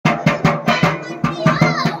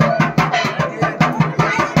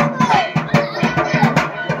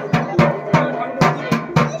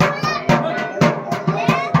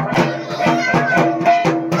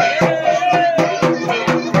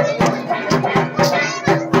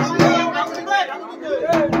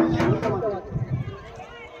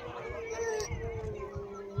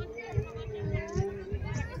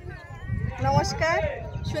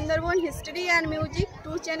Sundarban music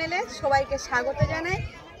 2 চ্যানেলে সবাইকে স্বাগত জানাই।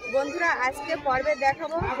 বন্ধুরা, আজকে পর্বে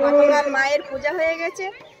দেখাবো গতকাল মায়ের পূজা হয়ে গেছে,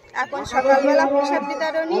 এখন সকালবেলা প্রসাদ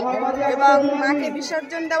বিতরণী এবং মাকে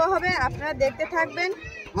বিসর্জন দেওয়া হবে। আপনারা দেখতে থাকবেন,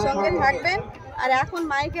 সঙ্গে থাকবেন। আর এখন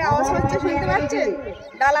মাইকে আওয়াজ হচ্ছে, শুনতে পাচ্ছেন?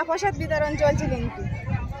 ডালা প্রসাদ বিতরণ চলছে। কিন্তু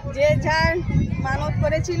যে যার মানত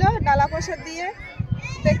করেছিল ডালা প্রসাদ দিয়ে,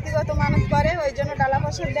 ব্যক্তিগত মানত করে, ওই জন্য ডালা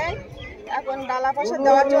প্রসাদ দেয়। এখন ডালা প্রসাদ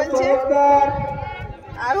দেওয়া চলছে।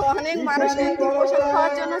 আর অনেক মানুষ কিন্তু প্রসাদ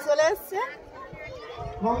খাওয়ার জন্য চলে এসছে।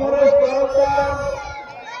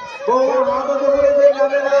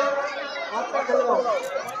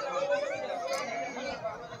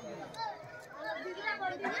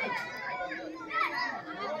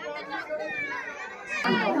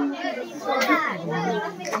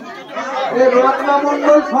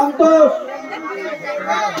 রত্নামন্ডল সন্তোষ,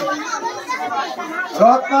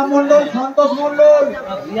 রত্নামন্ডল সন্তোষ মন্ডল,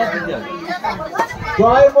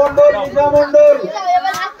 জয় মন্ডল, নিশা মন্ডল,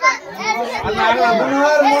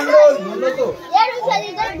 মনোহর মন্ডল,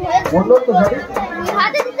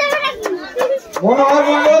 মনোহর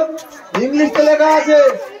মন্ডল ইংলিশে লেখা আছে।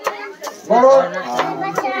 বড়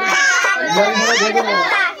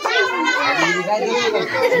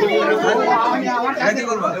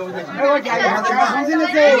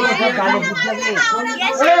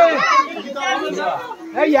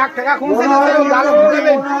টাকা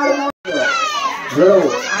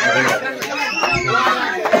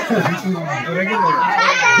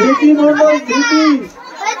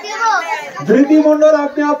ধৃতি মন্ডল,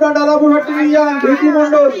 আপনি আপনার ডালা প্রসাদটি নিয়ে যান। ধৃতি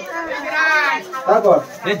মন্ডল, তারপর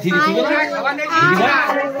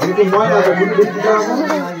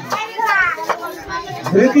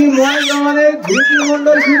ধৃতি ময় মানে ধৃতি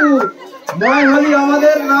মন্ডল শুধু ময় হলি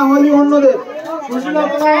আমাদের, না হলি অন্যদের।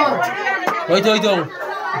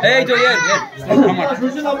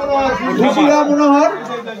 সুশীলা মনোহর,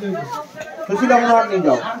 সুশীলা মনোহর নিয়ে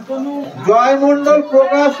যাও। জয় মন্ডল,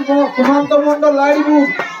 প্রকাশ, প্রশান্ত মন্ডল, লাইট বুক,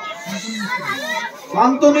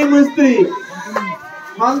 শান্তনু মিস্ত্রি,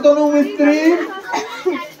 শান্তনু মিস্ত্রি,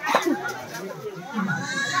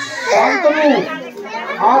 শান্তনু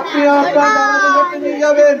আপনি আপনার দাদাকে নিয়ে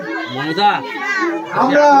যাবেন।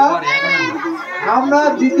 আমরা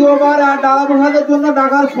দ্বিতীয়বার আর ডালা প্রসাদের জন্য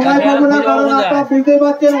ডাকার সময় পাবো না, কারণ আপনারা বুঝতে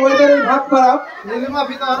পারছেন ওয়েদারের ভাগ খারাপ।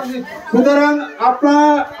 সুতরাং আপনারা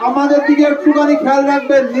আমাদের দিকে একটুখানি খেয়াল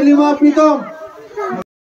রাখবেন। নীলিমা প্রীতম।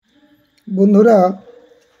 বন্ধুরা,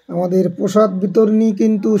 আমাদের প্রসাদ বিতরণী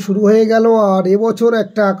কিন্তু শুরু হয়ে গেল। আর এবছর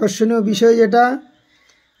একটা আকর্ষণীয় বিষয় যেটা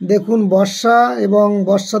দেখুন, বর্ষা এবং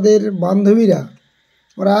বর্ষাদের বান্ধবীরা,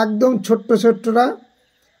 ওরা একদম ছোট্টরা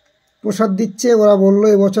প্রসাদ দিচ্ছে। ওরা বললো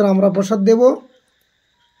এবছর আমরা প্রসাদ দেব।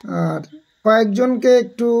 আর কয়েকজনকে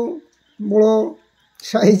একটু বড়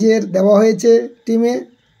সাইজের দেওয়া হয়েছে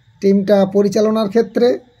টিমটা পরিচালনার ক্ষেত্রে।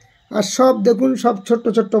 আর সব দেখুন, সব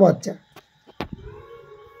ছোট্ট বাচ্চা।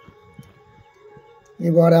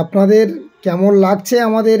 এবার আপনাদের কেমন লাগছে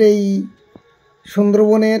আমাদের এই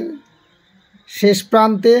সুন্দরবনের শেষ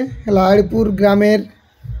প্রান্তে, লাহিড়পুর গ্রামের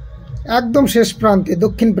একদম শেষ প্রান্তে,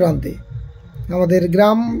 দক্ষিণ প্রান্তে আমাদের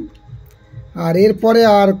গ্রাম। আর এরপরে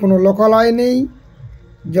আর কোনো লোকালয় নেই,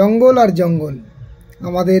 জঙ্গল আর জঙ্গল।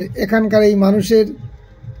 আমাদের এখানকার এই মানুষের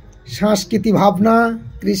সাংস্কৃতিক ভাবনা,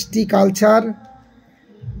 কৃষ্টি, কালচার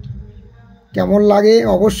কেমন লাগে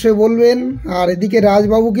অবশ্যই বলবেন। আর এদিকে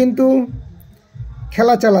রাজবাবু কিন্তু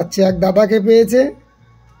খেলা চালাচ্ছে, এক দাদাকে পেয়েছে,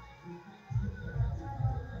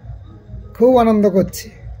 খুব আনন্দ করছে।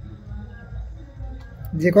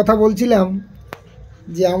 যে কথা বলছিলাম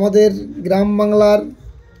যে আমাদের গ্রাম বাংলার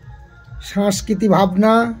সাংস্কৃতিক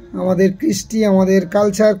ভাবনা, আমাদের কৃষ্টি, আমাদের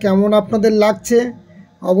কালচার কেমন আপনাদের লাগছে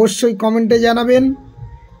অবশ্যই কমেন্টে জানাবেন।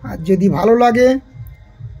 আর যদি ভালো লাগে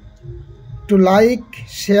একটু লাইক,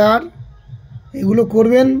 শেয়ার এগুলো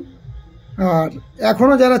করবেন। আর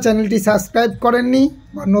এখনও যারা চ্যানেলটি সাবস্ক্রাইব করেননি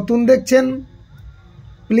বা নতুন দেখছেন,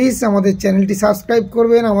 প্লিজ আমাদের চ্যানেলটি সাবস্ক্রাইব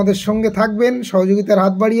করবেন, আমাদের সঙ্গে থাকবেন, সহযোগিতার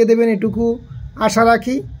হাত বাড়িয়ে দেবেন, এটুকু আশা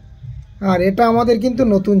রাখি। আর এটা আমাদের কিন্তু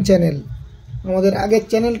নতুন চ্যানেল, আমাদের আগের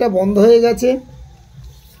চ্যানেলটা বন্ধ হয়ে গেছে।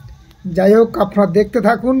 যাই হোক, আপনারা দেখতে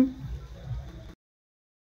থাকুন।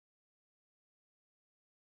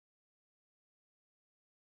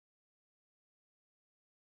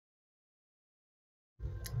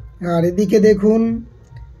 আর এদিকে দেখুন,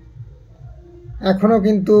 এখনও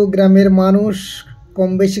কিন্তু গ্রামের মানুষ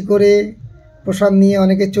কম বেশি করে প্রসাদ নিয়ে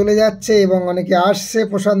অনেকে চলে যাচ্ছে এবং অনেকে আসছে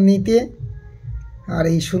প্রসাদ নিতে। আর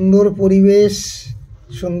এই সুন্দর পরিবেশ,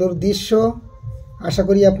 সুন্দর দৃশ্য আশা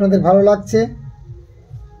করি আপনাদের ভালো লাগছে।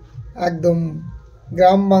 একদম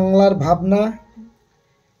গ্রাম বাংলার ভাবনা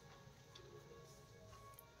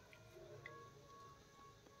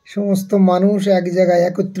সমস্ত মানুষ এক জায়গায়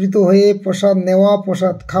একত্রিত হয়ে প্রসাদ নেওয়া,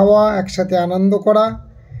 প্রসাদ খাওয়া, একসাথে আনন্দ করা,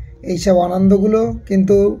 এইসব আনন্দগুলো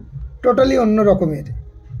কিন্তু টোটালি অন্য রকমের।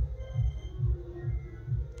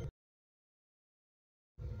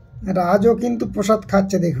 রাজও কিন্তু প্রসাদ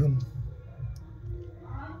খাচ্ছে, দেখুন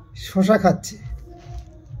শশা খাচ্ছে।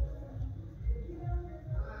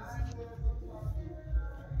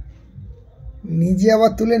 নিজে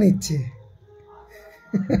আবার তুলে নিচ্ছে।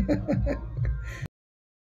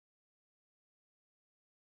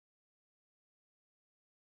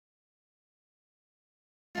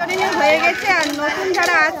 হয়ে গেছে, আর নতুন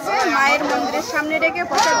যারা আসছে মায়ের মন্দিরের সামনে রেখে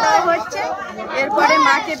প্রসাদ দেওয়া হচ্ছে। এরপরে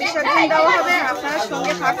মাকে বিসর্জন দেওয়া হবে। আপনারা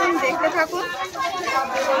সঙ্গে থাকুন, দেখতে থাকুন।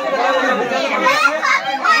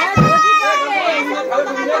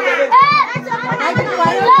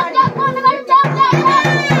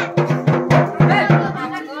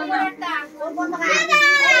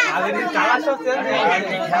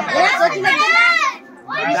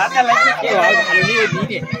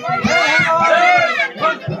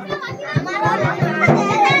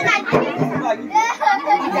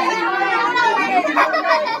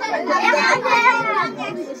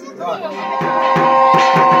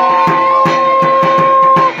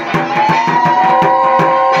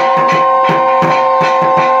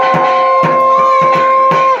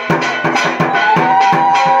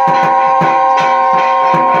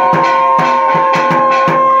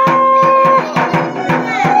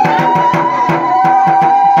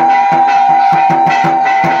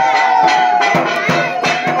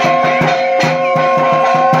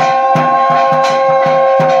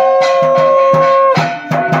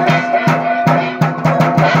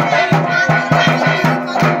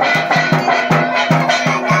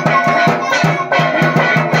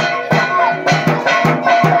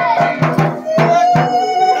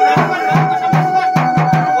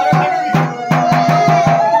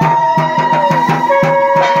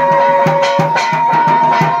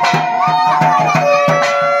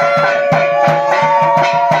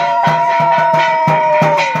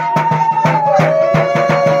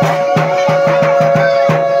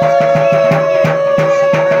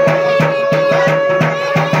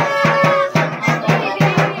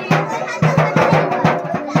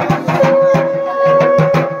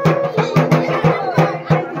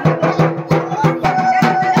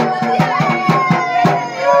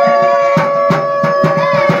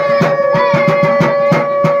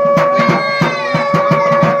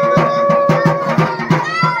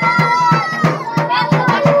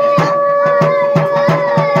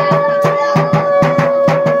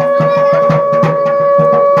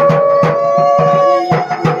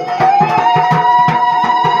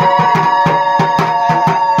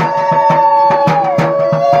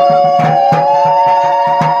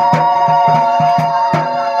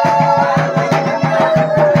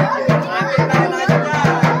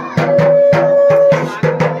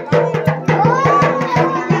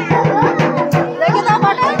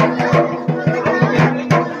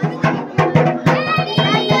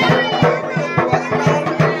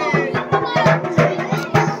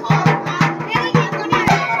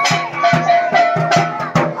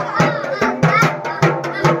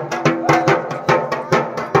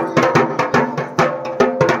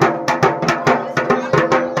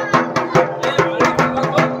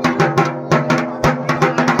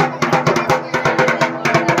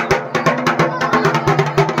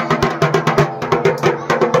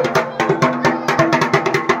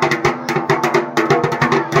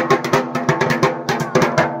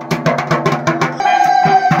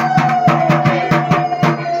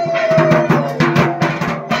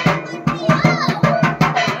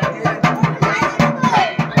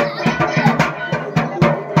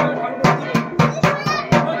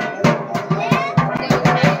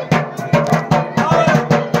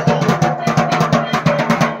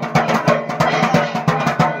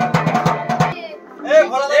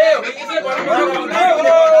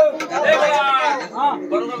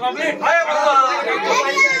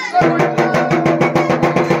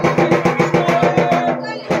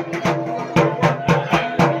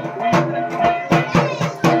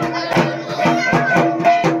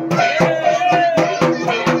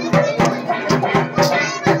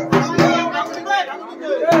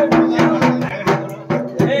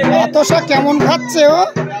 বাতাসা কেমন খাচ্ছে ও?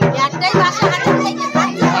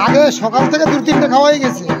 আগে সকাল থেকে 2-3টে খাওয়াই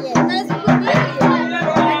গেছে।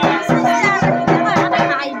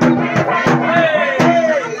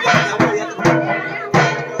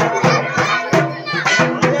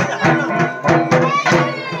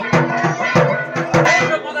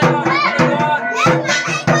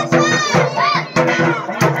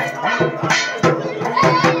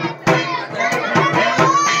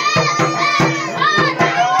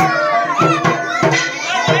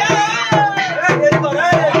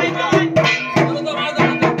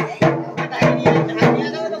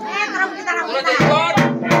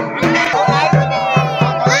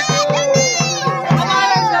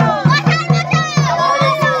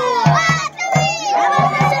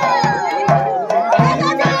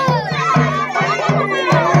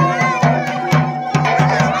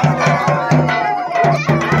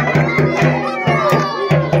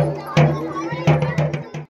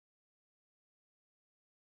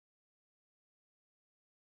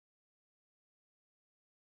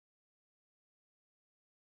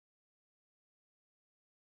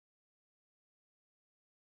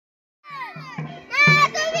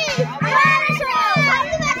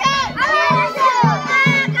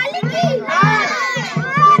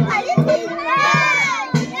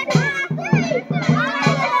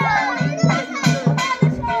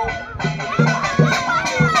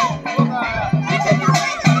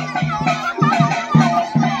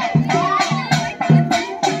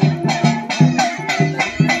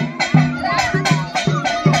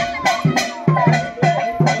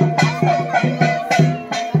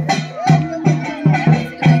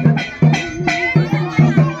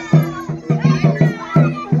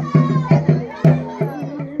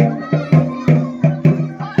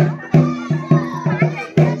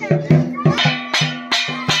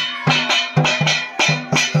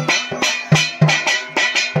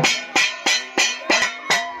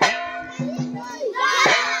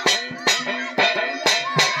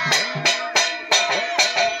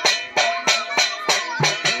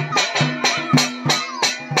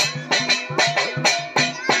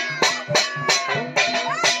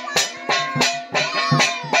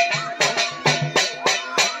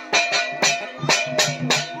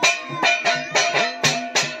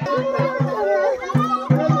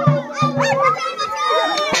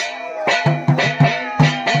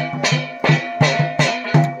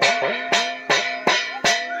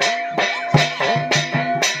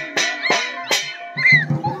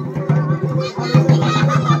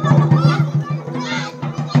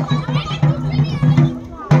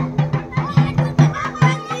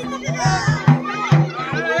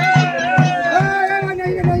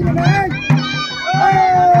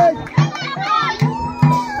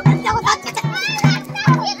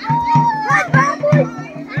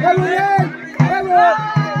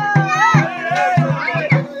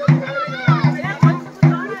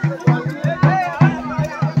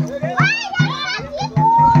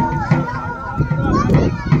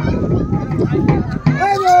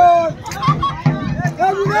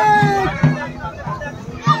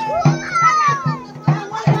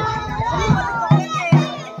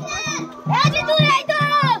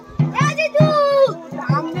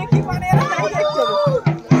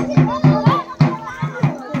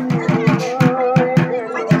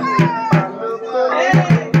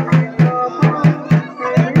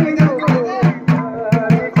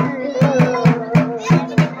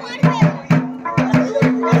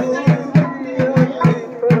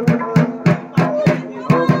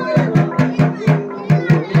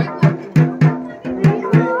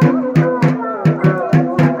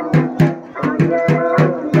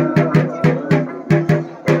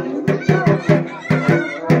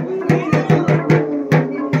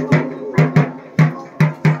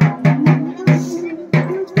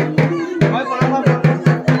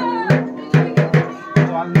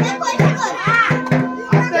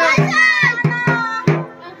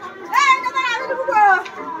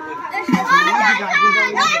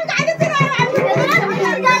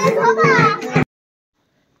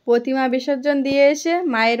 প্রতিমা বিসর্জন দিয়ে এসে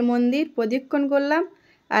মায়ের মন্দির প্রদক্ষিণ করলাম,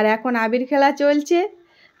 আর এখন আবির খেলা চলছে।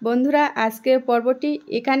 বন্ধুরা, আজকের পর্বটি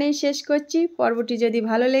এখানেই শেষ করছি। পর্বটি যদি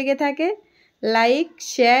ভালো লেগে থাকে লাইক,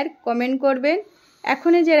 শেয়ার, কমেন্ট করবেন।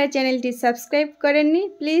 এখনও যারা চ্যানেলটি সাবস্ক্রাইব করেননি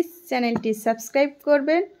প্লিজ চ্যানেলটি সাবস্ক্রাইব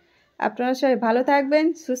করবেন। আপনারা সবাই ভালো থাকবেন,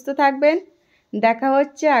 সুস্থ থাকবেন। দেখা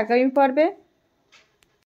হচ্ছে আগামী পর্বে।